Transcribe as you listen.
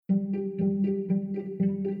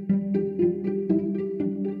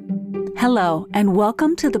Hello, and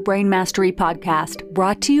welcome to the Brain Mastery Podcast,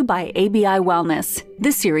 brought to you by ABI Wellness.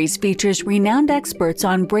 This series features renowned experts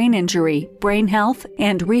on brain injury, brain health,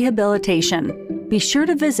 and rehabilitation. Be sure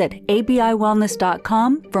to visit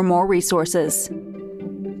abiwellness.com for more resources.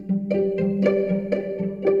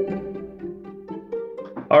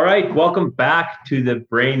 All right, welcome back to the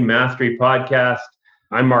Brain Mastery Podcast.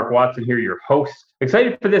 I'm Mark Watson here, your host.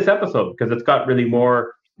 Excited for this episode because it's got really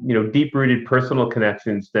more deep-rooted personal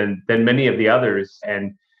connections than many of the others.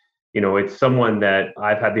 And, it's someone that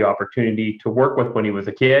I've had the opportunity to work with when he was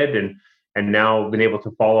a kid and now been able to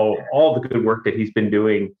follow all the good work that he's been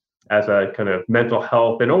doing as a kind of mental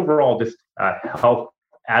health and overall just health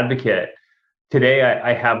advocate. Today,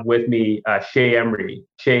 I have with me Shay Emery.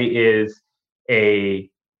 Shay is a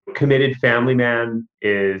committed family man,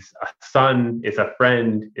 is a son, is a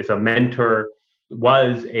friend, is a mentor,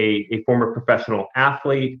 was a former professional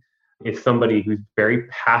athlete, is somebody who's very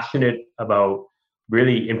passionate about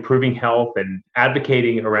really improving health and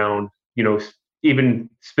advocating around, even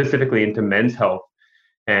specifically into men's health.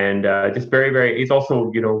 And just very, he's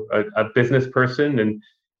also, a business person.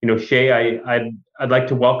 And, Shay, I'd like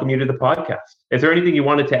to welcome you to the podcast. Is there anything you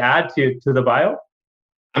wanted to add to the bio?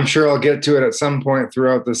 I'm sure I'll get to it at some point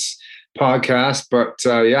throughout this podcast, but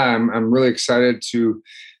I'm really excited to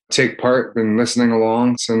take part in listening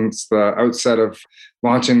along since the outset of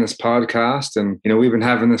launching this podcast. And, we've been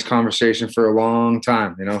having this conversation for a long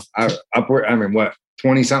time,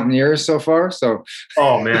 20 something years so far. So,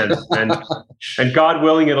 oh man. And God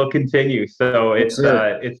willing, it'll continue. So it's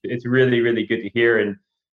really, really good to hear. And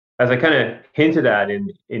as I kind of hinted at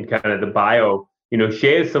in kind of the bio,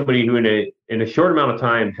 Shay is somebody who in a short amount of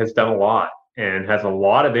time has done a lot and has a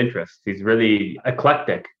lot of interests. He's really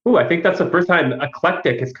eclectic. Ooh, I think that's the first time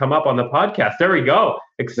eclectic has come up on the podcast. There we go.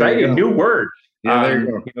 Exciting new word. Yeah, there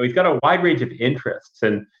you go. He's got a wide range of interests,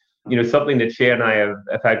 and something that Shay and I have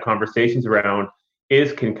had conversations around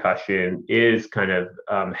is concussion, is kind of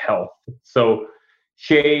health. So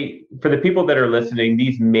Shay, for the people that are listening,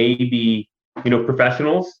 these may be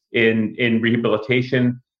professionals in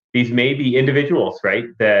rehabilitation. These may be individuals, right,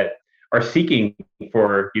 that are seeking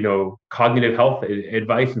for, cognitive health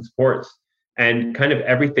advice and sports and kind of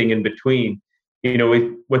everything in between.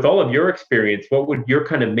 With all of your experience, what would your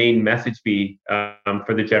kind of main message be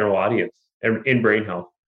for the general audience in brain health?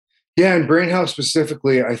 Yeah, in brain health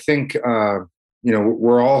specifically, I think,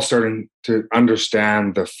 we're all starting to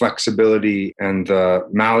understand the flexibility and the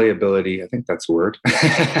malleability. I think that's a word,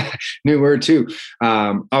 new word too,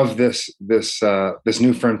 of this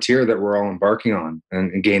new frontier that we're all embarking on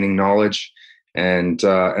and gaining knowledge. And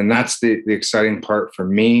that's the exciting part for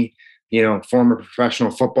me. Former professional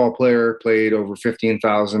football player, played over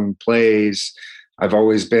 15,000 plays. I've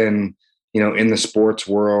always been, in the sports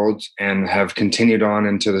world and have continued on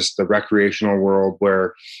into the recreational world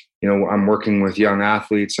where, I'm working with young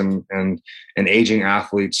athletes and aging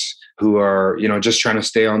athletes who are, just trying to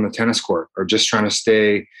stay on the tennis court or just trying to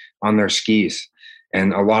stay on their skis.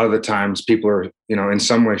 And a lot of the times people are, in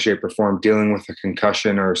some way, shape, or form dealing with a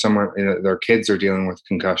concussion, or someone, their kids are dealing with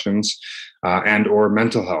concussions and or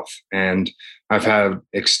mental health. And I've had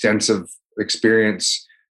extensive experience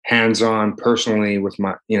hands-on personally with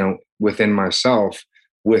my, within myself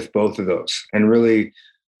with both of those, and really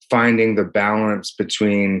finding the balance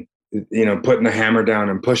between, putting the hammer down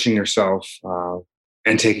and pushing yourself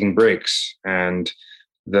and taking breaks, and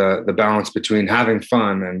the balance between having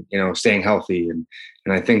fun and, staying healthy. And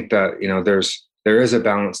I think that, there is a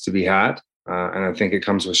balance to be had. And I think it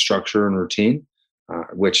comes with structure and routine,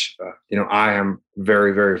 which, I am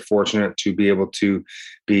very, very fortunate to be able to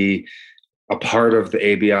be a part of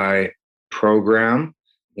the ABI program.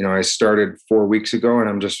 I started 4 weeks ago, and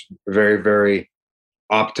I'm just very, very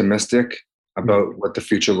optimistic about what the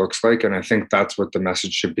future looks like. And I think that's what the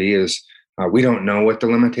message should be is we don't know what the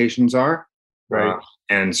limitations are. Right.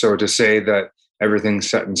 And so to say that everything's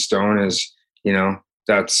set in stone is,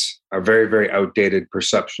 that's a very, very outdated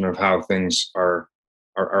perception of how things are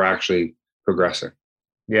actually progressing.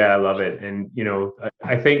 Yeah, I love it. And,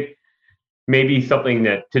 I think maybe something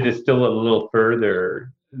that to distill it a little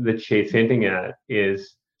further that Shay's hinting at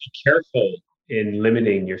is be careful in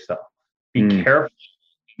limiting yourself. Be careful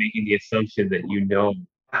making the assumption that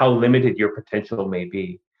how limited your potential may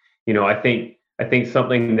be. I think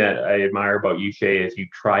something that I admire about you, Shay, is you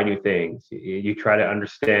try new things. You try to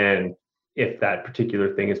understand if that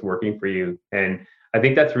particular thing is working for you. And I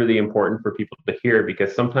think that's really important for people to hear,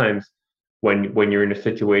 because sometimes when you're in a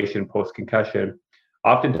situation post-concussion,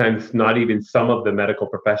 oftentimes not even some of the medical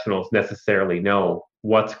professionals necessarily know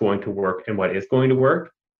what's going to work and what is going to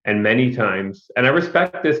work. And many times, and I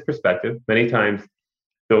respect this perspective, many times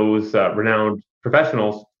those renowned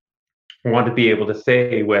professionals want to be able to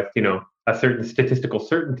say with, a certain statistical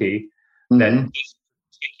certainty that this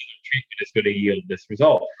particular treatment is going to yield this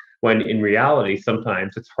result. When in reality,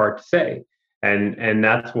 sometimes it's hard to say. And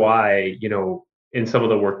that's why, in some of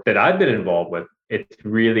the work that I've been involved with, it's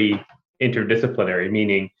really interdisciplinary,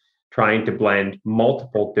 meaning trying to blend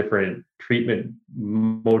multiple different treatment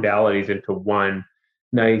modalities into one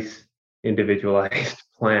nice individualized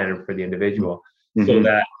plan for the individual. So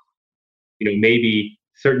that, maybe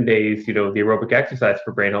certain days, the aerobic exercise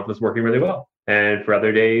for brain health is working really well. And for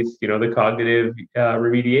other days, the cognitive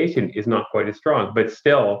remediation is not quite as strong, but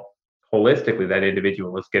still holistically, that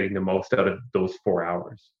individual is getting the most out of those 4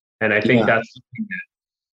 hours. And I think that's something that,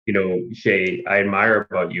 Shay, I admire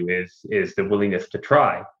about you is the willingness to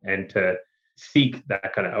try and to seek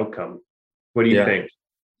that kind of outcome. What do you think?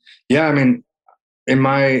 Yeah, I mean, in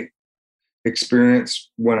my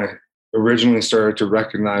experience, when I originally started to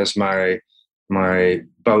recognize my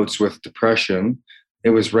bouts with depression, it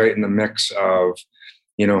was right in the mix of,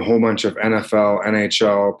 a whole bunch of NFL,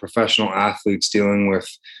 NHL, professional athletes dealing with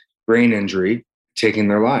brain injury, taking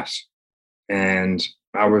their lives. And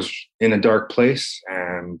I was in a dark place,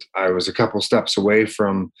 and I was a couple steps away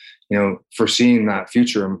from, foreseeing that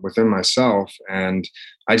future within myself. And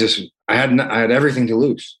I had everything to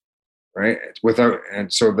lose, right?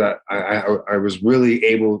 And so that I was really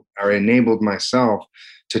enabled myself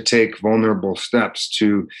to take vulnerable steps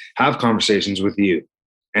to have conversations with you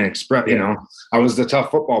and express, I was the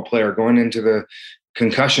tough football player going into the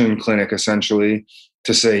concussion clinic, essentially,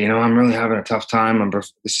 to say, I'm really having a tough time.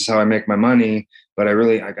 This is how I make my money, but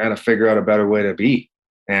I got to figure out a better way to be.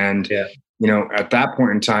 And, at that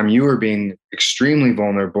point in time, you were being extremely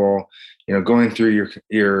vulnerable, going through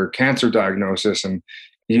your cancer diagnosis. And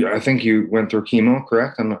I think you went through chemo,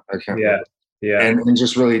 correct? I can't remember. Yeah. And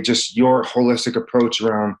just really just your holistic approach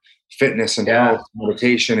around fitness and health,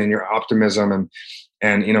 meditation, and your optimism.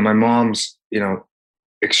 And, my mom's,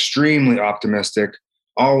 extremely optimistic,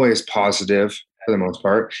 always positive for the most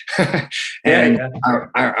part.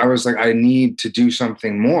 I was like, I need to do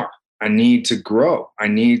something more. I need to grow. I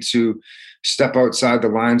need to step outside the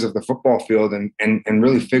lines of the football field and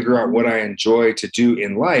really figure out what I enjoy to do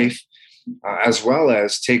in life, as well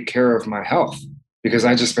as take care of my health, because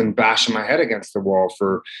I just been bashing my head against the wall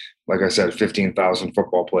for, like I said, 15,000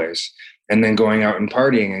 football plays, and then going out and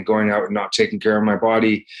partying and going out and not taking care of my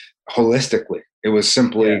body holistically. It was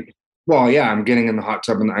simply, I'm getting in the hot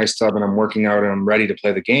tub and the ice tub and I'm working out and I'm ready to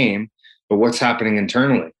play the game. But what's happening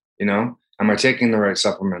internally? Am I taking the right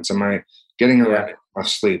supplements? Am I getting enough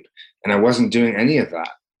sleep? And I wasn't doing any of that.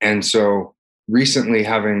 And so recently,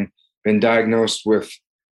 having been diagnosed with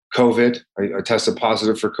COVID, I tested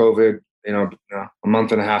positive for COVID, a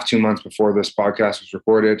month and a half, 2 months before this podcast was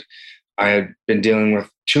recorded. I had been dealing with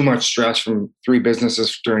too much stress from 3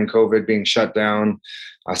 businesses during COVID being shut down,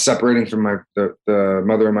 separating from the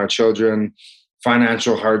mother of my children,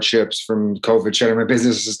 financial hardships from COVID shutting my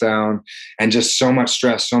businesses down, and just so much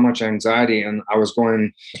stress, so much anxiety. And I was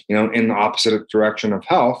going, in the opposite direction of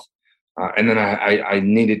health. And then I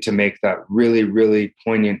needed to make that really, really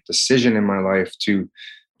poignant decision in my life to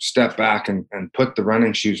step back and put the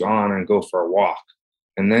running shoes on and go for a walk,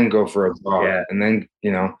 and then go for a jog. Yeah. And then,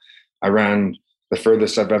 I ran the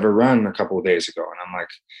furthest I've ever run a couple of days ago. And I'm like,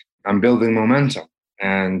 I'm building momentum.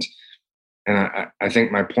 And I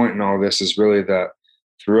think my point in all this is really that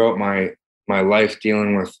throughout my life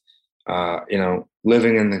dealing with,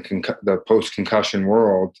 living in the post-concussion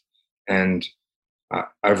world, and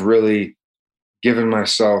I've really given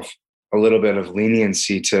myself a little bit of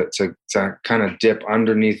leniency to kind of dip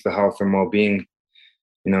underneath the health and well-being,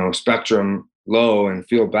 spectrum low and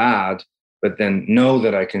feel bad, but then know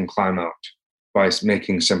that I can climb out by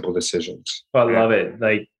making simple decisions. Well, I love it.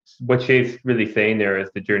 Like what Shay's really saying there is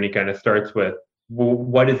the journey kind of starts with,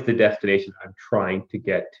 what is the destination I'm trying to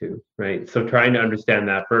get to, right? So trying to understand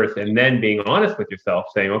that first, and then being honest with yourself,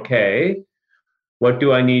 saying, okay, what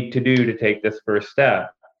do I need to do to take this first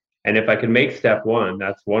step? And if I can make step 1,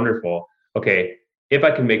 that's wonderful. Okay, if I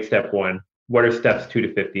can make step 1, what are steps 2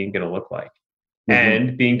 to 15 going to look like? Mm-hmm.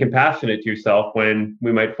 And being compassionate to yourself when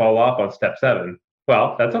we might fall off on step 7.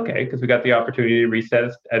 Well, that's okay, because we got the opportunity to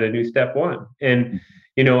reset at a new step 1. And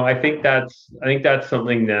I think that's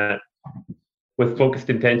something that, with focused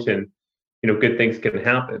intention, good things can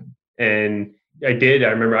happen. And I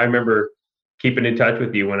remember keeping in touch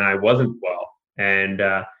with you when I wasn't well. And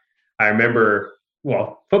I remember,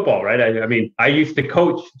 football, right? I mean, I used to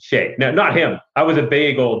coach Shay. No, not him. I was a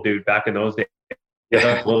big old dude back in those days.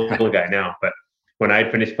 Yeah, I'm a little guy now. But when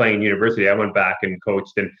I'd finished playing in university, I went back and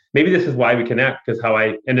coached. And maybe this is why we connect, because how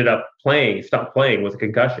I ended up stopped playing was a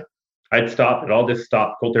concussion. It all just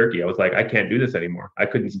stopped cold turkey. I was like, I can't do this anymore. I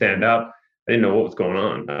couldn't stand up. I didn't know what was going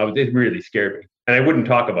on. It really scared me. And I wouldn't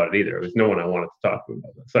talk about it either. There was no one I wanted to talk to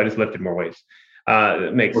about it. So I just lifted more weights.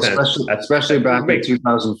 It makes sense. Especially back in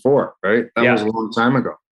 2004, right? That was a long time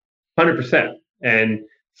ago. 100%. And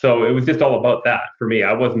so it was just all about that for me.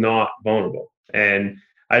 I was not vulnerable. And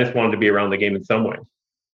I just wanted to be around the game in some way.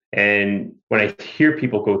 And when I hear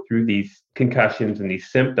people go through these concussions and these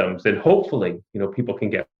symptoms, and hopefully, people can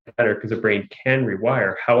get better because the brain can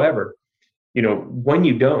rewire. However, when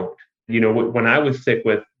you don't, when I was sick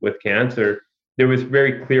with cancer, there was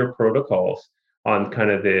very clear protocols on kind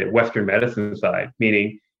of the Western medicine side,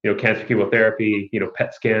 meaning, cancer chemotherapy,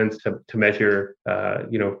 PET scans to measure,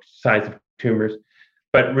 size of tumors.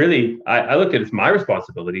 But really, I looked at it as my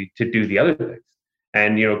responsibility to do the other things.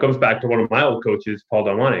 And, it comes back to one of my old coaches, Paul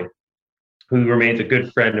Dalmane, who remains a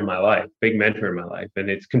good friend in my life, big mentor in my life. And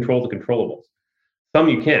it's control the controllables. Some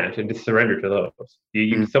you can't, and just surrender to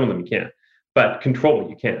those. Some of them you can't, but control what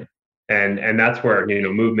you can. And that's where,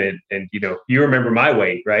 movement and, you remember my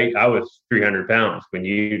weight, right? I was 300 pounds when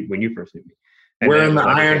you first knew me. And wearing the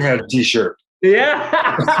Ironhead t-shirt. Yeah.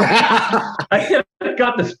 I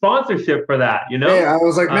got the sponsorship for that, Hey, I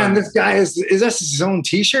was like, man, this guy is this his own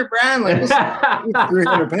t-shirt brand? Like,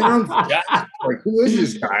 300 pounds? Yeah. Like, who is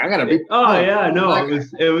this guy? I gotta be. Oh yeah, no,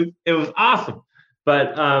 it was awesome.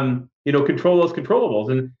 But control those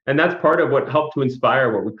controllables. And that's part of what helped to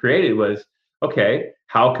inspire what we created was, okay,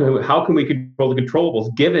 how can we control the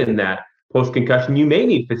controllables given that post-concussion you may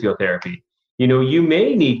need physiotherapy, you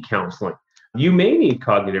may need counseling, you may need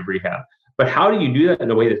cognitive rehab. But how do you do that in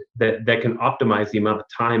a way that can optimize the amount of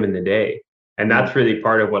time in the day? And that's really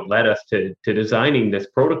part of what led us to designing this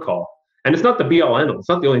protocol. And it's not the be all end all. It's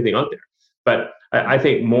not the only thing out there. But I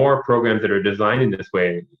think more programs that are designed in this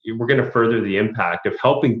way, we're going to further the impact of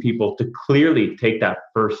helping people to clearly take that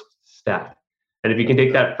first step. And if you can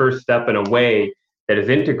take that first step in a way that is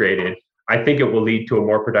integrated, I think it will lead to a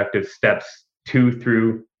more productive steps 2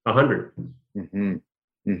 through 100. Mm-hmm.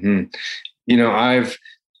 Mm-hmm. I've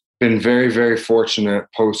been very, very fortunate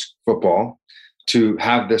post-football to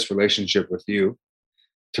have this relationship with you,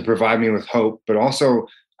 to provide me with hope, but also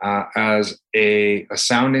as a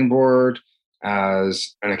sounding board,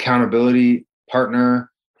 as an accountability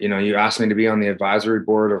partner. You asked me to be on the advisory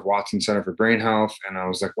board of Watson Center for Brain Health, and I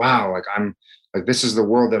was like, wow, like I'm like, this is the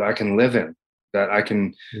world that I can live in, that I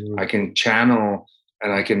can channel,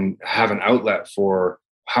 and I can have an outlet for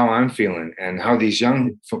how I'm feeling and how these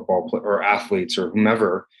young football or athletes or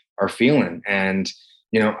whomever are feeling. And,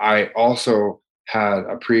 I also had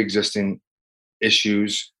a pre-existing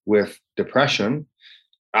issues with depression,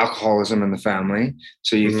 alcoholism in the family.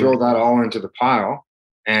 So you throw that all into the pile,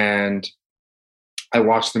 and I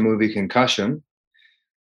watched the movie Concussion,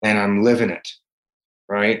 and I'm living it,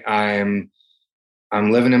 right? I'm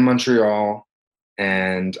living in Montreal,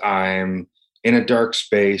 and I'm in a dark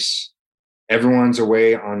space. Everyone's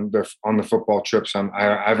away on the football trips.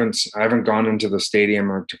 I haven't gone into the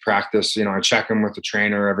stadium or to practice. I check in with the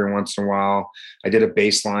trainer every once in a while. I did a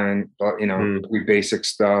baseline, pretty basic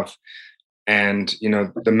stuff. And,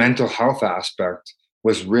 the mental health aspect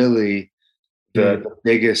was really the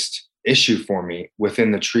biggest issue for me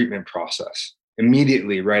within the treatment process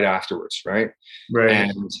immediately right afterwards. Right. Right.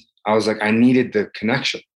 And I was like, I needed the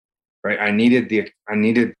connection, right? I needed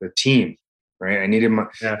the team. Right. I needed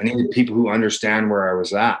people who understand where I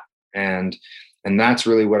was at. And that's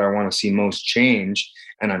really what I want to see most change.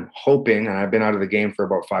 And I'm hoping, and I've been out of the game for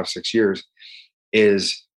about 5-6 years,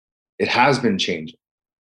 is it has been changing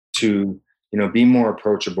to, be more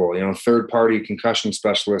approachable, third-party concussion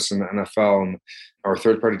specialists in the NFL or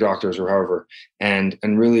third-party doctors or however, and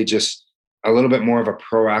really just a little bit more of a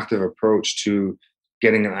proactive approach to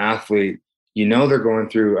getting an athlete. They're going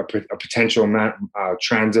through a potential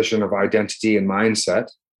transition of identity and mindset.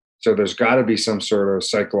 So there's got to be some sort of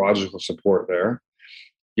psychological support there.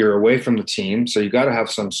 You're away from the team, so you got to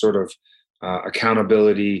have some sort of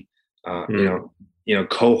accountability,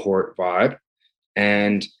 cohort vibe,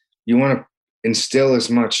 and you want to instill as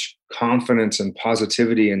much confidence and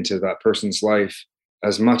positivity into that person's life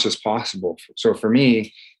as much as possible. So for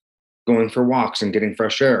me, going for walks and getting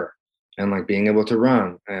fresh air and like being able to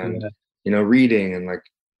run and reading and like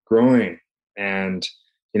growing. And,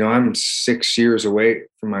 I'm 6 years away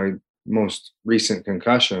from my most recent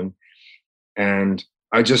concussion, and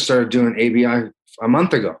I just started doing ABI a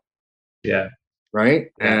month ago. Yeah.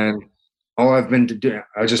 Right. Yeah. And all I've been to do,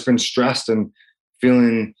 I've just been stressed and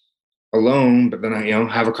feeling alone, but then I,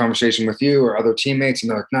 have a conversation with you or other teammates, and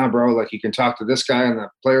they're like, "Nah, bro, like you can talk to this guy in the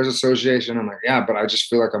Players Association." I'm like, "Yeah, but I just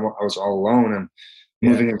feel like I was all alone and Yeah.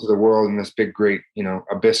 moving into the world in this big, great,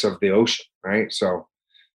 abyss of the ocean, right?" So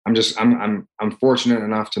I'm fortunate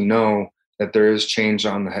enough to know that there is change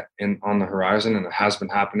on the horizon, and it has been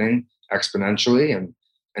happening exponentially, and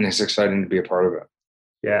it's exciting to be a part of it.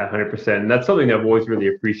 Yeah, 100%. And that's something that I've always really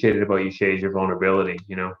appreciated about you, Shay, is your vulnerability.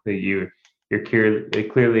 That you're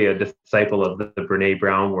clearly a disciple of the Brene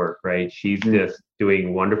Brown work, right? She's just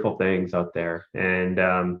doing wonderful things out there, and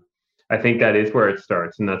I think that is where it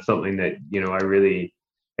starts, and that's something that I really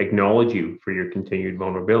acknowledge you for your continued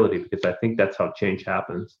vulnerability, because I think that's how change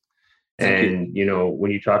happens. Thank you. And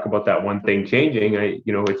when you talk about that one thing changing,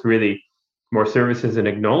 it's really more service as an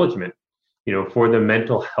acknowledgement, for the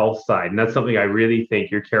mental health side. And that's something I really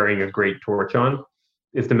think you're carrying a great torch on,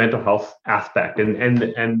 is the mental health aspect,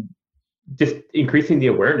 and just increasing the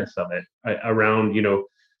awareness of it around,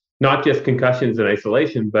 not just concussions and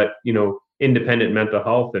isolation, but independent mental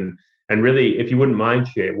health. And really, if you wouldn't mind,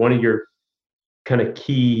 Shay, one of your kind of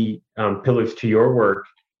key pillars to your work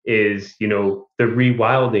is the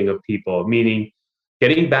rewilding of people, meaning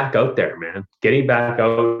getting back out there, man, getting back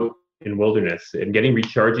out in wilderness and getting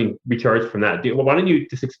recharged from that. Why don't you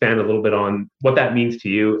just expand a little bit on what that means to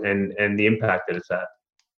you and the impact that it's had?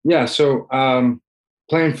 Yeah. So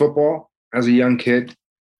playing football as a young kid,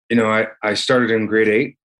 I started in grade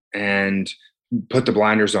 8 and put the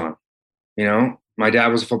blinders on. My dad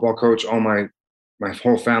was a football coach. All my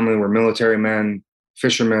whole family were military men,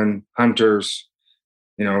 fishermen, hunters,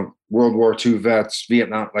 World War II vets,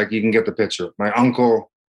 Vietnam, like you can get the picture. My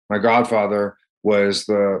uncle, my godfather, was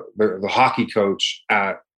the hockey coach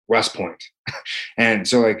at West Point. And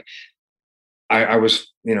so like I was,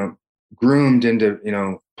 groomed into,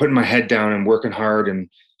 putting my head down and working hard, and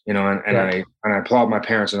I applaud my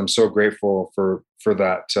parents, and I'm so grateful for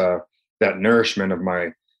that nourishment of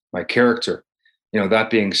my character.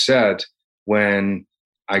 That being said, when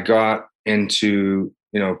I got into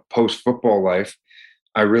post football life,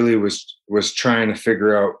 I really was trying to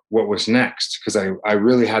figure out what was next, because I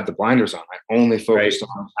really had the blinders on. I only focused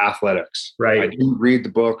on athletics. Right. I didn't read the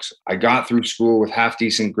books. I got through school with half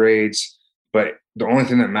decent grades, but the only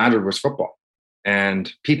thing that mattered was football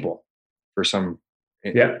and people, for some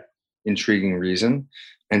intriguing reason.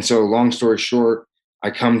 And so, long story short,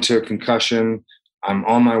 I come to a concussion. I'm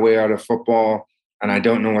on my way out of football, and I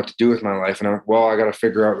don't know what to do with my life. And I'm like, well, I got to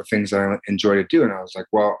figure out the things that I enjoy to do. And I was like,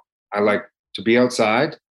 well, I like to be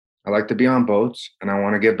outside. I like to be on boats, and I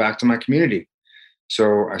want to give back to my community.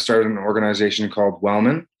 So I started an organization called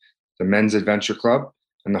Wellman, the Men's Adventure Club.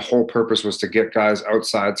 And the whole purpose was to get guys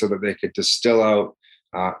outside so that they could distill out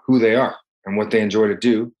who they are and what they enjoy to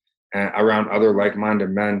do around other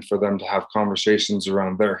like-minded men, for them to have conversations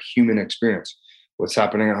around their human experience. What's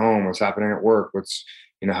happening at home? What's happening at work?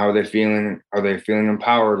 How are they feeling? Are they feeling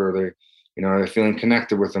empowered? Or are they feeling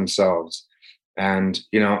connected with themselves? And,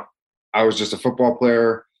 I was just a football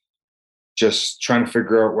player, just trying to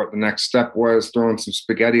figure out what the next step was, throwing some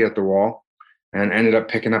spaghetti at the wall, and ended up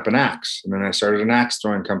picking up an axe. And then I started an axe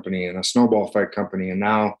throwing company and a snowball fight company. And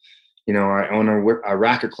now, I own a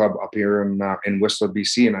racket club up here in Whistler,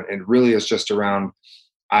 BC. And it really is just around,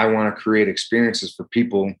 I want to create experiences for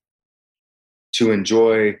people to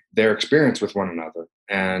enjoy their experience with one another.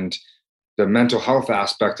 And the mental health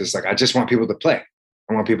aspect is like, I just want people to play.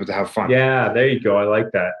 I want people to have fun. Yeah, there you go. I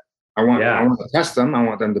like that. I want to test them. I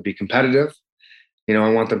want them to be competitive. I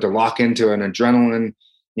want them to lock into an adrenaline,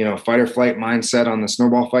 fight or flight mindset on the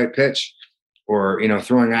snowball fight pitch, or,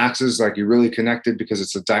 throwing axes, like you're really connected because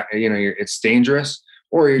it's dangerous,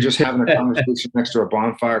 or you're just having a conversation next to a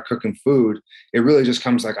bonfire cooking food. It really just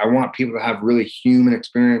comes like, I want people to have really human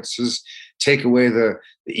experiences, take away the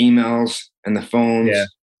emails and the phones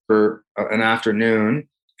for an afternoon,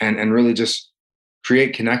 and really just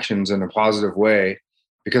create connections in a positive way,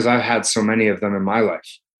 because I've had so many of them in my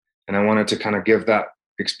life. And I wanted to kind of give that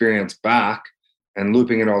experience back, and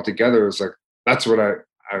looping it all together is like, that's what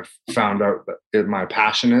I've found out that my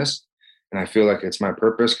passion is. And I feel like it's my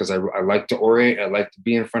purpose, because I like to orate. I like to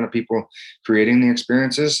be in front of people, creating the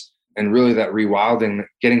experiences, and really that rewilding,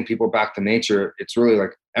 getting people back to nature. It's really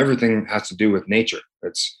like everything has to do with nature.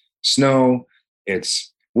 It's snow,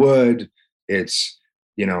 it's wood, it's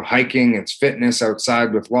hiking, it's fitness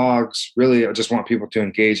outside with logs. Really, I just want people to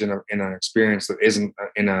engage in an experience that isn't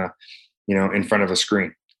in front of a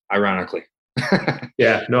screen, ironically.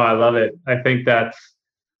 Yeah, no, I love it. I think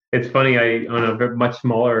it's funny. On a much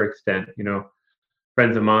smaller extent,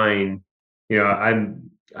 friends of mine,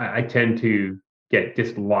 I tend to get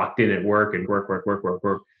just locked in at work and work.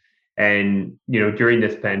 And, during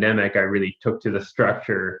this pandemic, I really took to the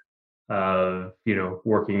structure of,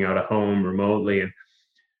 working out of home remotely, and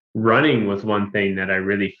running was one thing that I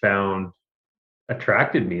really found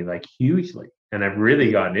attracted me like hugely. And I've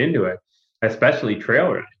really gotten into it, especially trail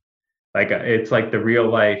running. Like it's like the real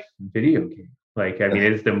life video game. Like, I mean,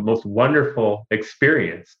 it's the most wonderful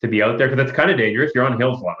experience to be out there because it's kind of dangerous. You're on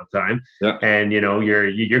hills a lot of the time, and you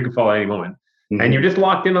could fall at any moment, and you're just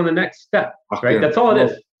locked in on the next step, right? That's all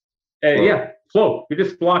it is. Flow. You're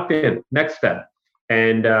just locked in. Next step,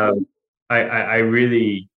 and I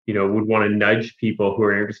really, would want to nudge people who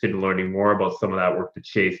are interested in learning more about some of that work that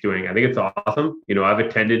Shay's doing. I think it's awesome. I've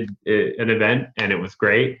attended an event and it was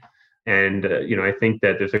great. And, I think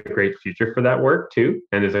that there's a great future for that work too.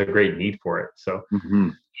 And there's a great need for it. So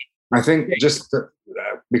I think just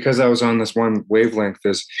because I was on this one wavelength,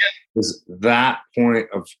 is that point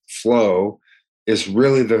of flow is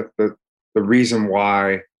really the reason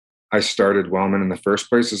why I started Wellman in the first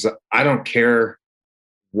place. Is that I don't care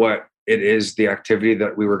what it is, the activity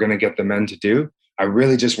that we were going to get the men to do. I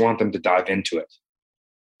really just want them to dive into it,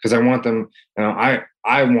 because I want them,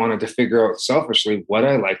 I wanted to figure out selfishly what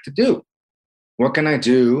I like to do. What can I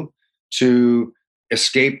do to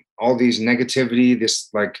escape all these negativity, this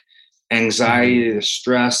like anxiety, the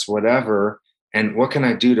stress, whatever, and what can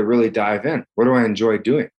I do to really dive in? What do I enjoy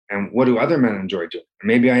doing? And what do other men enjoy doing? And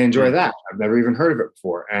maybe I enjoy that. I've never even heard of it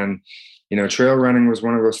before. And, trail running was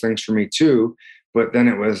one of those things for me too. But then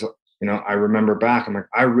it was, I remember back, I'm like,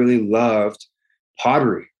 I really loved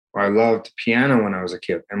pottery, or I loved piano when I was a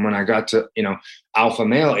kid. And when I got to, alpha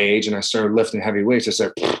male age and I started lifting heavy weights, I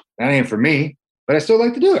said, that ain't for me, but I still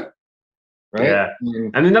like to do it. Right. Yeah.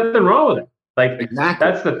 And there's nothing wrong with it. Like, exactly.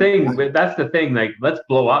 That's the thing. That's the thing. Like, let's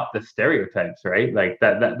blow up the stereotypes, right? Like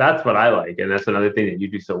that's what I like. And that's another thing that you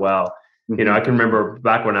do so well. I can remember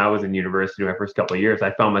back when I was in university, my first couple of years,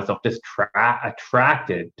 I found myself just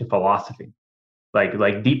attracted to philosophy,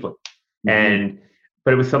 like deeply.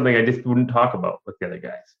 But it was something I just wouldn't talk about with the other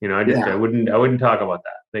guys. I wouldn't talk about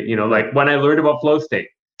that. Like when I learned about flow state,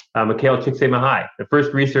 Mikhail Csikszentmihalyi, the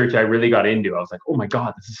first research I really got into, I was like, oh my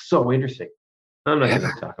God, this is so interesting. I'm not going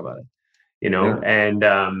to talk about it, and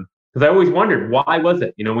because I always wondered, why was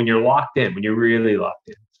it, when you're locked in, when you're really locked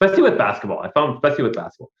in, especially with basketball,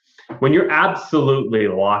 when you're absolutely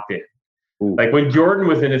locked in, like when Jordan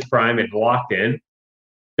was in his prime and locked in,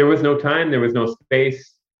 there was no time, there was no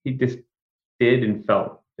space. He just did and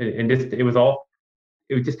felt, and just it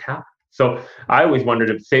would just happen. So I always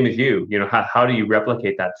wondered, same as you, how do you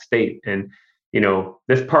replicate that state? And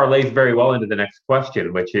this parlays very well into the next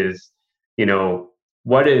question, which is, I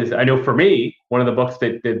know for me, one of the books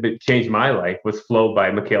that changed my life was Flow by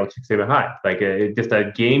Mikhail Csikszentmihalyi, like just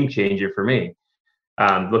a game changer for me,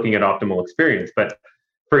 looking at optimal experience. But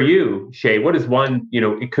for you, Shay, what is one,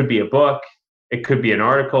 it could be a book, it could be an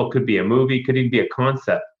article, it could be a movie, it could even be a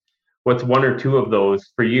concept. What's one or two of those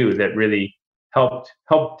for you that really helped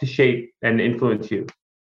to shape and influence you?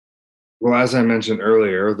 Well, as I mentioned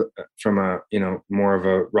earlier, from a, more of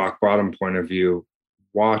a rock bottom point of view,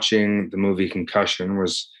 watching the movie Concussion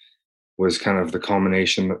was kind of the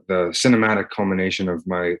cinematic culmination of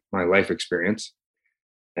my life experience.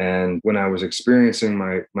 And when I was experiencing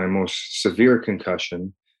my most severe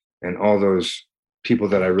concussion, and all those people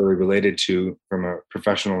that I really related to from a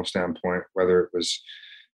professional standpoint, whether it was,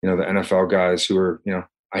 the NFL guys who were,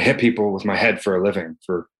 I hit people with my head for a living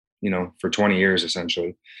for 20 years,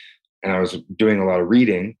 essentially. And I was doing a lot of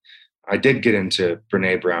reading. I did get into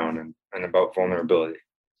Brené Brown and about vulnerability.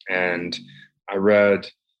 And I read,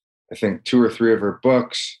 I think, 2 or 3 of her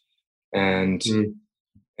books, and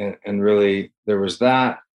really there was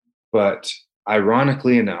that. But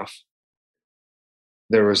ironically enough,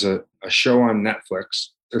 there was a show on Netflix.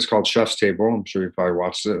 It's called Chef's Table. I'm sure you probably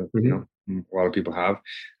watched it. A lot of people have.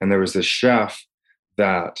 And there was this chef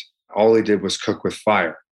that all he did was cook with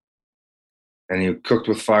fire. And he cooked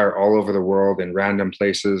with fire all over the world in random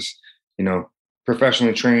places,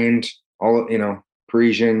 professionally trained, all,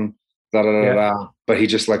 Parisian, but he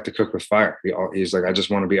just liked to cook with fire. He's like, I just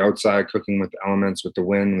want to be outside cooking with the elements, with the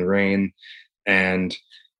wind and the rain. And,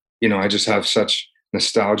 I just have such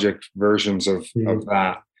nostalgic versions of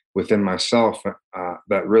that within myself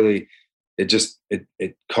that really,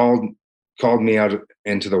 it called me out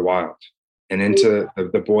into the wild and into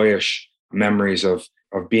the boyish memories of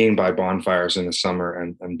being by bonfires in the summer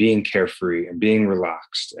and being carefree and being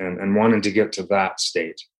relaxed and wanting to get to that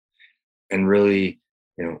state. And really,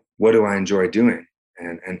 what do I enjoy doing?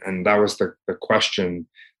 And that was the question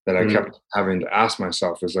that I kept having to ask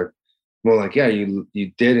myself, is like, well, like, yeah, you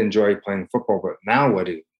did enjoy playing football, but now what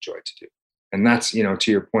do you enjoy to do? And that's,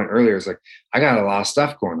 to your point earlier, is like, I got a lot of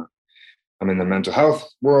stuff going on. I'm in the mental health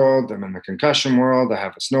world. I'm in the concussion world. I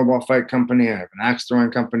have a snowball fight company. I have an axe throwing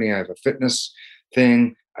company. I have a fitness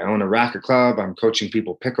thing. I own a racket club. I'm coaching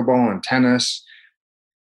people pickleball and tennis,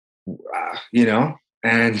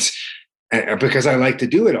 and because I like to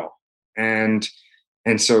do it all. And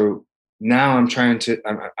so now I'm trying to,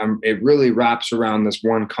 it really wraps around this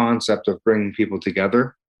one concept of bringing people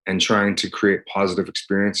together and trying to create positive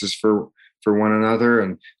experiences for one another.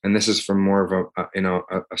 And this is from more of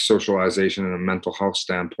a socialization and a mental health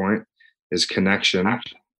standpoint, is connection.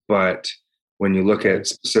 But when you look at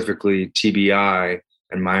specifically TBI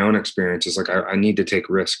and my own experiences, like I need to take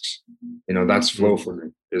risks. That's flow for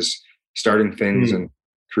me, is starting things and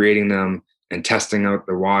creating them and testing out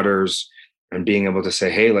the waters and being able to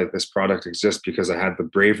say, hey, like, this product exists because I had the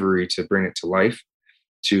bravery to bring it to life,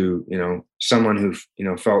 to, someone who,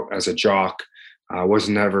 felt as a jock, was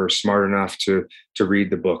never smart enough to read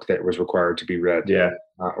the book that was required to be read. To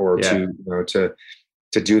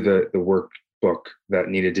do the workbook that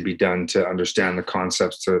needed to be done to understand the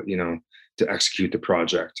concepts, to execute the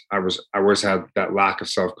project. I always had that lack of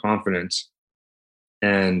self-confidence,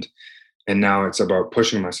 and now it's about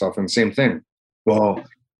pushing myself. And same thing. Well,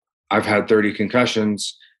 I've had 30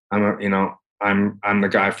 concussions. I'm the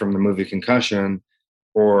guy from the movie Concussion,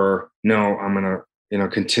 or no, I'm gonna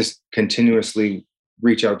continuously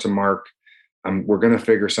reach out to Mark. We're gonna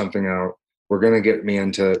figure something out. We're gonna get me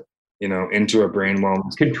into a brain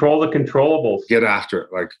wellness. Control the controllables. Get after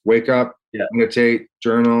it. Like, wake up, meditate,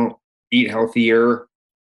 journal, eat healthier.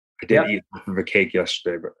 I did eat half of a cake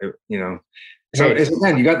yesterday, but So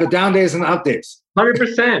again, you got the down days and the up days.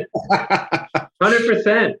 100%.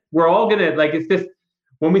 100%. We're all gonna, like, it's just,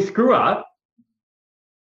 when we screw up,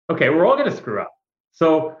 okay, we're all gonna screw up.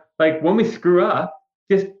 So, like, when we screw up,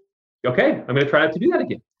 just, okay, I'm gonna try not to do that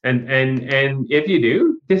again. And if you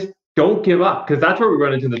do, just don't give up, because that's where we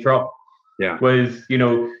run into the trouble. Yeah. Was,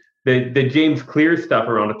 the James Clear stuff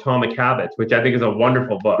around Atomic Habits, which I think is a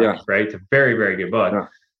wonderful book, right? It's a very, very good book. Yeah.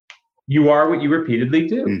 You are what you repeatedly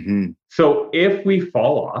do. Mm-hmm. So if we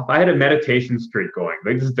fall off, I had a meditation streak going.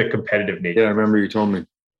 Like, this is the competitive nature. Yeah, I remember you told me.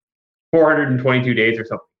 422 days or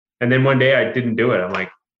something. And then one day I didn't do it. I'm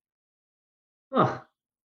like, oh,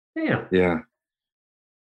 damn. Yeah.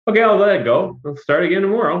 Okay, I'll let it go. I'll start again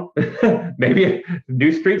tomorrow. Maybe a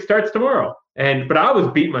new streak starts tomorrow. But I was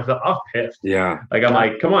beating myself. I was pissed. Yeah. Like, I'm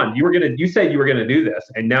like, come on, you said you were gonna do this,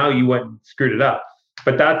 and now you went and screwed it up.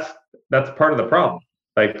 But that's part of the problem.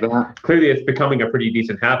 Like, clearly it's becoming a pretty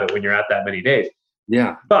decent habit when you're at that many days.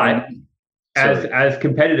 Yeah. But as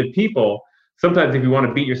competitive people, sometimes if you want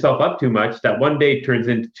to beat yourself up too much, that one day turns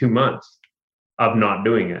into 2 months of not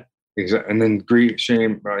doing it. Exactly. And then grief,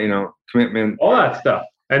 shame, commitment, all that stuff.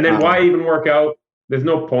 And then why even work out? There's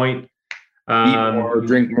no point. Eat more,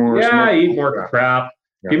 drink more. Yeah, eat more crap.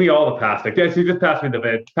 Yeah. Give me all the plastic. Yeah, so just pass me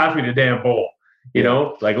the damn bowl.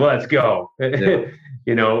 Like, let's go. Yeah.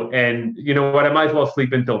 And you know what? I might as well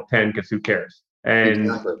sleep until 10, because who cares? And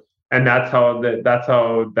that's how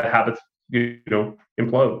the habits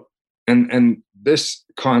implode. And this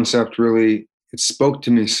concept really, it spoke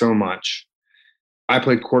to me so much. I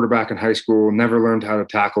played quarterback in high school. Never learned how to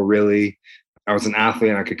tackle, really. I was an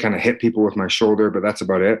athlete and I could kind of hit people with my shoulder, but that's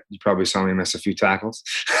about it. You probably saw me miss a few tackles.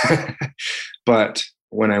 But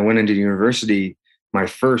when I went into university, I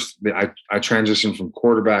transitioned from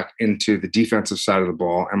quarterback into the defensive side of the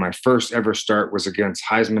ball. And my first ever start was against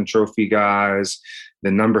Heisman Trophy guys,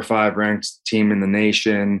 the number 5 ranked team in the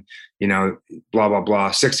nation, blah, blah,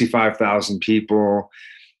 blah, 65,000 people.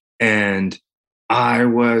 And I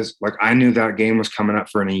was like, I knew that game was coming up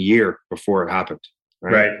for a year before it happened.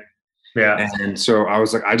 Right. Yeah. And so I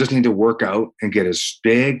was like, I just need to work out and get as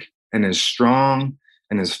big and as strong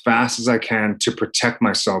and as fast as I can to protect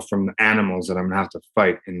myself from the animals that I'm gonna have to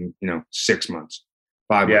fight in, 6 months,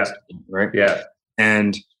 5 months, right? Yeah.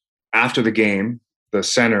 And after the game, the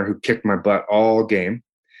center who kicked my butt all game,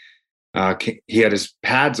 he had his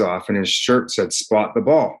pads off and his shirt said "spot the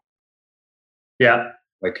ball." Yeah.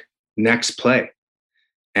 Like, next play.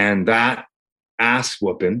 And that ass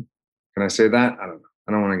whooping, can I say that? I don't know.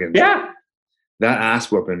 I don't want to get into it. That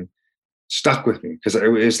ass whooping stuck with me, because it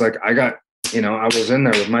was like, I got, I was in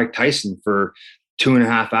there with Mike Tyson for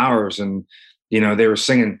 2.5 hours, and, they were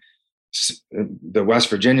singing the West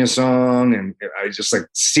Virginia song, and I just like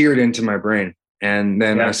seared into my brain. And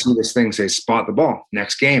then I see this thing say "spot the ball,"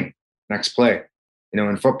 next game, next play.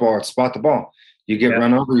 In football, it's spot the ball. You get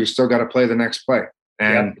run over, you still got to play the next play.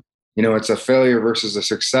 And, it's a failure versus a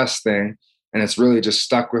success thing. And it's really just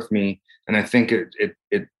stuck with me. And I think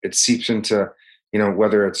it seeps into,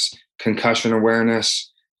 whether it's concussion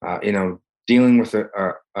awareness, dealing with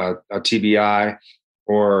a TBI,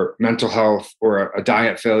 or mental health or a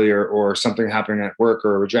diet failure or something happening at work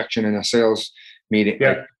or a rejection in a sales meeting. Yeah.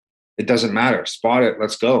 Like, it doesn't matter. Spot it.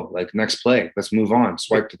 Let's go. Like, next play. Let's move on.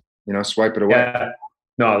 Swipe it away. Yeah.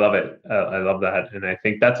 No, I love it. I love that. And I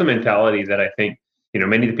think that's a mentality that I think,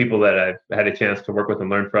 many of the people that I've had a chance to work with and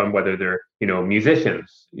learn from, whether they're,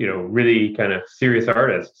 musicians, really kind of serious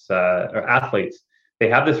artists, or athletes, they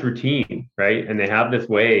have this routine, right? And they have this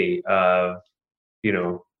way of,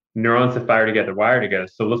 neurons that fire together, wire together.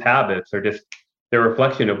 So those habits are just, they're a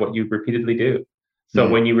reflection of what you repeatedly do. So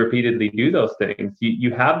when you repeatedly do those things,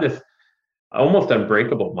 you have this almost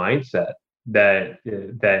unbreakable mindset that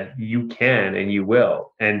you can and you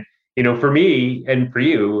will. And for me and for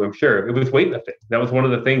you, I'm sure it was weightlifting. That was one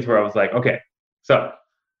of the things where I was like, okay, so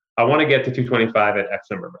I want to get to 225 at X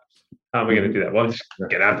number of reps. How am I going to do that? Well, I'm just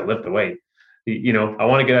gonna have to lift the weight. I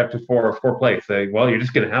want to get up to four plates. Well, you're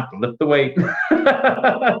just going to have to lift the weight.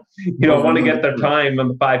 I want to get the time on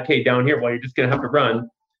the 5K down here. Well, you're just going to have to run.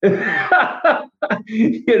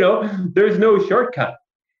 There's no shortcut.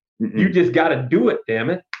 You just got to do it.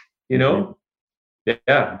 Damn it. Yeah.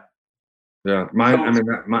 Yeah.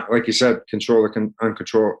 Like you said, control the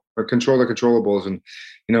controllables. And,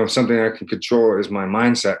 something I can control is my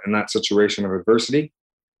mindset in that situation of adversity.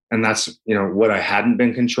 And that's, what I hadn't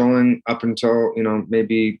been controlling up until,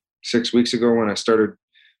 maybe 6 weeks ago when I started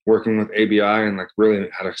working with ABI and like really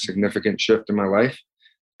had a significant shift in my life.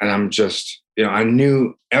 And I'm just, I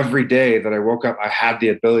knew every day that I woke up, I had the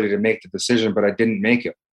ability to make the decision, but I didn't make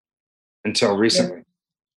it until recently.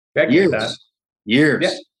 Yeah. Years. Yeah,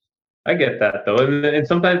 I get that though. And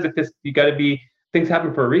sometimes it's just, you got to be, things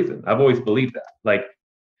happen for a reason. I've always believed that. Like,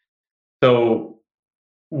 so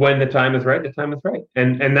when the time is right, the time is right.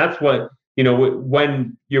 And that's what,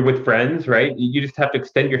 when you're with friends, right, you just have to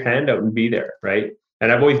extend your hand out and be there, right?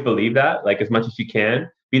 And I've always believed that, like, as much as you can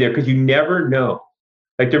be there, because you never know.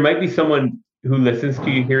 Like, there might be someone who listens to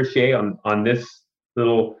you here, Shay, on this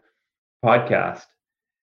little podcast,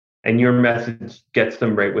 and your message gets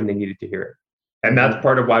them right when they needed to hear it. And that's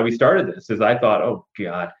part of why we started this, is I thought, oh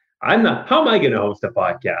God, how am I going to host a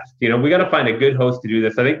podcast? We got to find a good host to do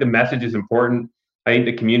this. I think the message is important. I think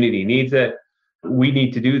the community needs it. We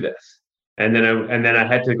need to do this. And then I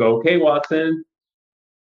had to go, okay, Watson,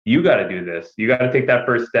 you got to do this. You got to take that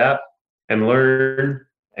first step and learn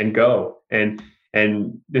and go. And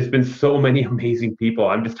there's been so many amazing people.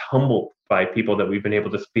 I'm just humbled by people that we've been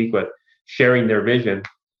able to speak with, sharing their vision.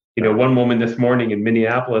 One woman this morning in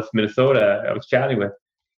Minneapolis, Minnesota, I was chatting with,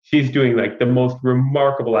 she's doing like the most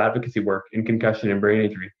remarkable advocacy work in concussion and brain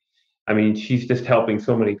injury. I mean, she's just helping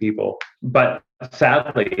so many people. But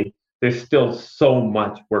sadly, there's still so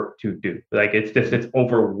much work to do. Like, it's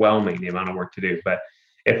overwhelming, the amount of work to do. But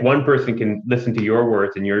if one person can listen to your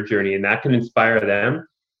words and your journey, and that can inspire them,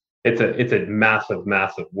 it's a massive,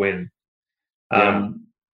 massive win. Yeah.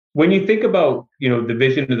 When you think about, the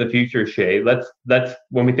vision of the future, Shay, let's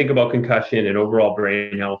when we think about concussion and overall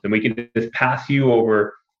brain health, and we can just pass you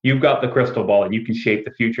over, you've got the crystal ball and you can shape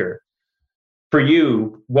the future. For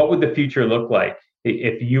you, what would the future look like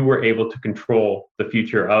if you were able to control the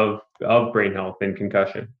future of brain health and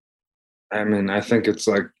concussion? I mean, I think it's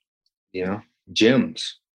like, gyms.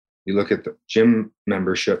 You look at the gym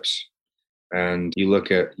memberships and you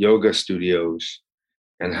look at yoga studios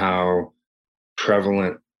and how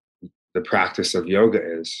prevalent the practice of yoga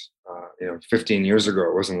is. 15 years ago,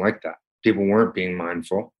 it wasn't like that. People weren't being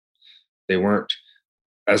mindful. They weren't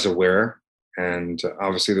as aware. And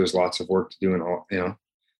obviously there's lots of work to do in all,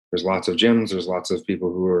 there's lots of gyms, there's lots of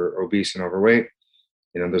people who are obese and overweight.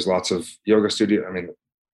 There's lots of yoga studio. I mean,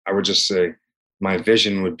 I would just say my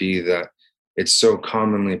vision would be that it's so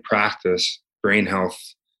commonly practiced brain health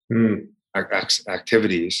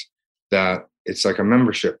activities that it's like a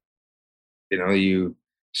membership. You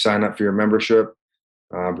sign up for your membership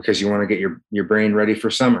because you want to get your brain ready for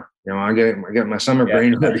summer. I get my summer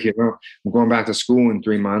brain ready. I'm going back to school in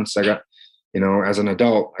 3 months. I got, as an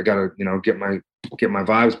adult, I got to, get my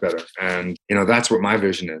vibes better. And, that's what my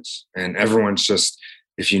vision is. And everyone's just,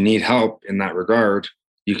 if you need help in that regard,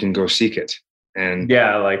 you can go seek it. And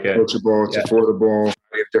I like it. Coachable, it's affordable.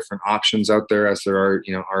 We have different options out there, as there are,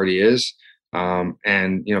 already is.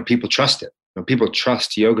 And, people trust it. People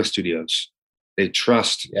trust yoga studios. They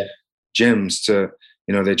trust gyms to,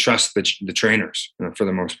 they trust the trainers, for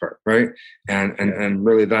the most part. Right. And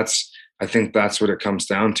really I think that's what it comes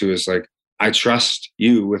down to, is like, I trust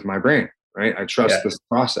you with my brain, right? I trust this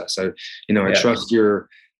process. I trust the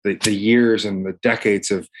years and the decades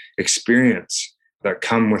of experience that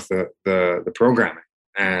come with the programming.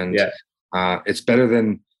 And it's better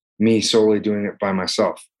than me solely doing it by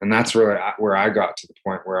myself. And that's really where I got to the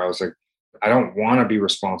point where I was like, I don't want to be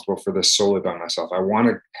responsible for this solely by myself. I want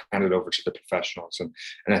to hand it over to the professionals.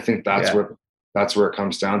 And I think that's where it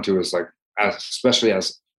comes down to, is like, especially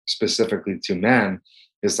as specifically to men,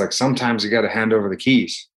 is like, sometimes you got to hand over the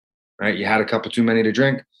keys, right? You had a couple too many to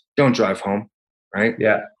drink. Don't drive home, right?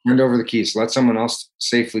 Yeah. Hand over the keys. Let someone else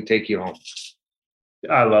safely take you home.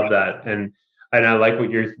 I love that. And I like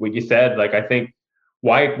what you said. Like, I think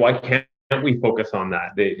why can't we focus on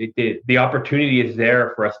that? The opportunity is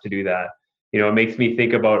there for us to do that. It makes me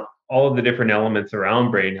think about all of the different elements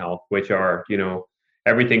around brain health, which are,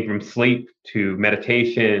 everything from sleep to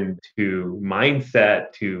meditation to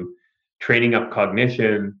mindset to training up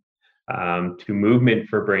cognition, to movement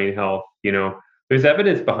for brain health. There's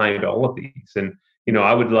evidence behind all of these. And,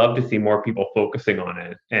 I would love to see more people focusing on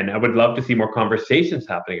it. And I would love to see more conversations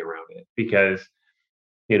happening around it, because,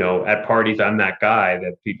 at parties, I'm that guy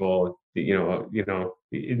that people,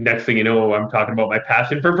 next thing you know, I'm talking about my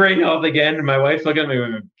passion for brain health again. And my wife's looking at me,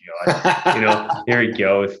 oh, God, here he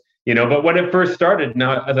goes. But when it first started,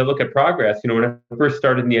 now as I look at progress, when I first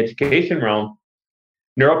started in the education realm,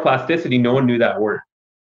 neuroplasticity, no one knew that word.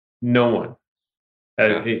 No one.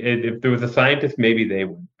 If there was a scientist, maybe they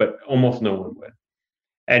would, but almost no one would.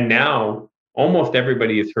 And now almost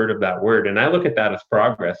everybody has heard of that word. And I look at that as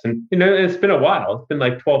progress. And, it's been a while. It's been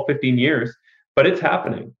like 12, 15 years, but it's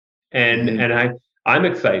happening. And I'm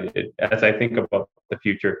excited as I think about the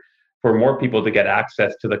future for more people to get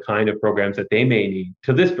access to the kind of programs that they may need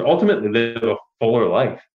to ultimately live a fuller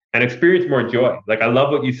life and experience more joy. Like, I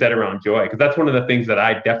love what you said around joy, because that's one of the things that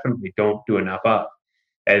I definitely don't do enough of,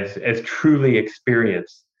 as truly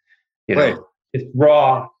experience, Right. It's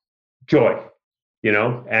raw joy,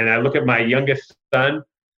 and I look at my youngest son,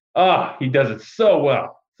 he does it so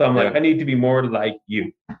well. So I'm like, I need to be more like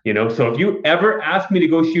you, so if you ever ask me to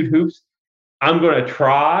go shoot hoops, I'm going to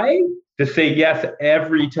try to say yes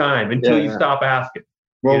every time until you stop asking.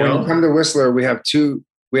 Well, when you come to Whistler, we have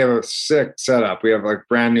a sick setup. We have like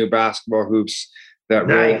brand new basketball hoops that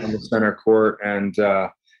roll on the center court. And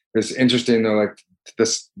it's interesting though, like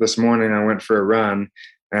this morning I went for a run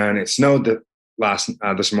and it snowed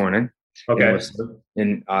this morning. Okay.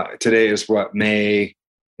 And today is May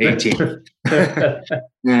 18th.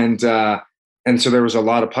 And so there was a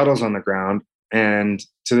lot of puddles on the ground. And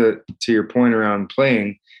to your point around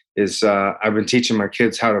playing, is I've been teaching my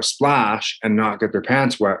kids how to splash and not get their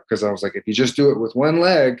pants wet, because I was like, if you just do it with one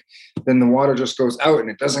leg, then the water just goes out and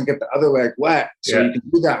it doesn't get the other leg wet. So you can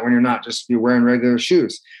do that when you're wearing regular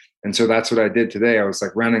shoes. And so that's what I did today. I was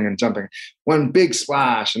like running and jumping, one big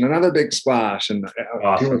splash and another big splash. And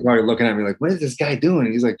people were probably looking at me like, what is this guy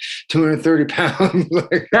doing? He's like 230 pounds.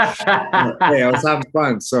 Hey, I was having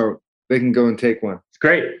fun. So they can go and take one. It's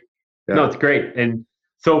great. Yeah. No, it's great. And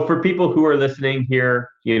so for people who are listening here,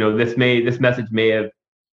 this message may have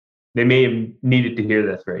needed to hear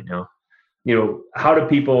this right now. How do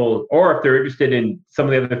people, or if they're interested in some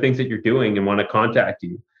of the other things that you're doing and want to contact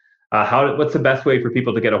you, what's the best way for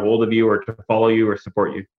people to get a hold of you or to follow you or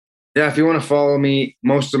support you? Yeah, if you want to follow me,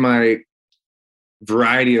 most of my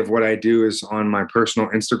variety of what I do is on my personal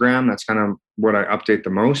Instagram. That's kind of what I update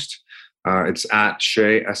the most. It's at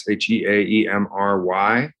Shea,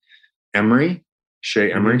 SHEAEMRY, Emery,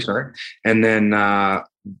 Shea Emery, sorry. And then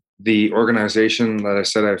the organization that I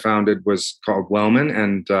said I founded was called Wellman,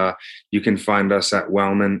 and you can find us at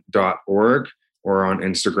wellman.org or on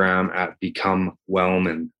Instagram at Become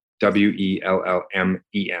Wellman,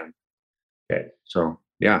 WELLMEN. Okay. So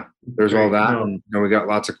yeah, there's all that. And, we got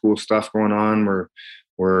lots of cool stuff going on.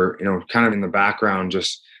 We're kind of in the background,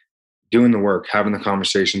 just doing the work, having the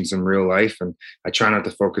conversations in real life. And I try not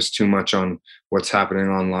to focus too much on what's happening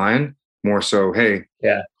online. More so, hey,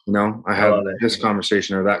 I had this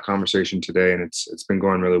conversation or that conversation today, and it's been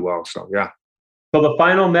going really well. So yeah. So the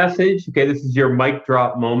final message, okay, this is your mic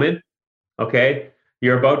drop moment. Okay,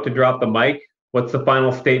 you're about to drop the mic. What's the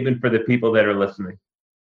final statement for the people that are listening?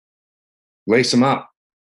 Lace them up,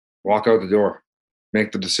 walk out the door,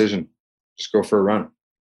 make the decision, just go for a run,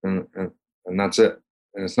 and that's it.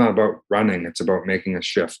 And it's not about running; it's about making a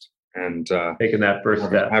shift and taking that first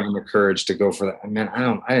step, having the courage to go for that. I mean,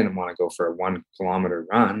 I didn't want to go for a 1 kilometer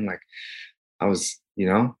run. Like I was,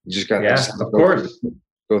 you just got to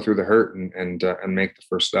go through the hurt and make the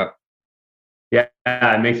first step. Yeah,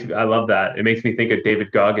 I love that. It makes me think of David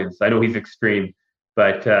Goggins. I know he's extreme,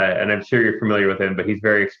 but and I'm sure you're familiar with him, but he's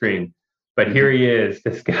very extreme. But here he is,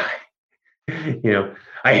 this guy. I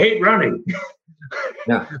hate running,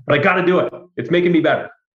 but I got to do it. It's making me better.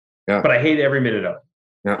 Yeah. But I hate every minute of it.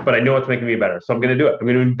 Yeah. But I know it's making me better, so I'm going to do it. I'm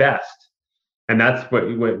going to invest, and that's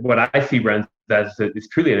what I see runs as is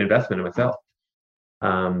truly an investment in myself.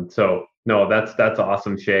 So No, that's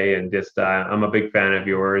awesome, Shay. And just I'm a big fan of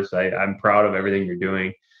yours. I'm proud of everything you're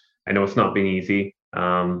doing. I know it's not been easy,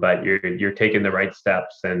 but you're taking the right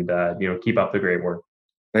steps, and keep up the great work.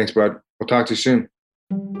 Thanks, bud. We'll talk to you soon.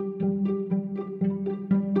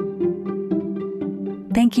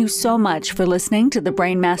 Thank you so much for listening to the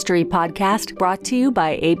Brain Mastery Podcast, brought to you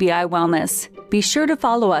by ABI Wellness. Be sure to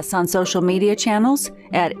follow us on social media channels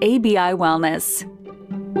at ABI Wellness.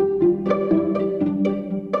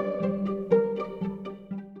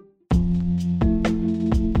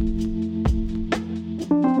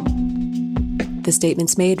 The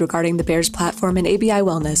statements made regarding the Bears platform and ABI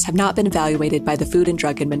Wellness have not been evaluated by the Food and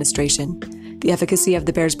Drug Administration. The efficacy of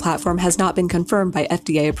the Bears platform has not been confirmed by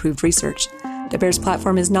FDA-approved research. The Bears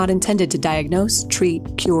platform is not intended to diagnose, treat,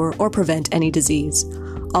 cure, or prevent any disease.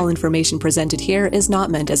 All information presented here is not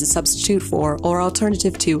meant as a substitute for or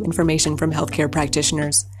alternative to information from healthcare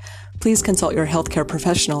practitioners. Please consult your healthcare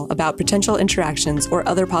professional about potential interactions or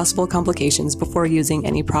other possible complications before using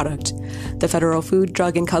any product. The Federal Food,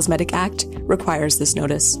 Drug, and Cosmetic Act requires this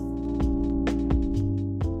notice.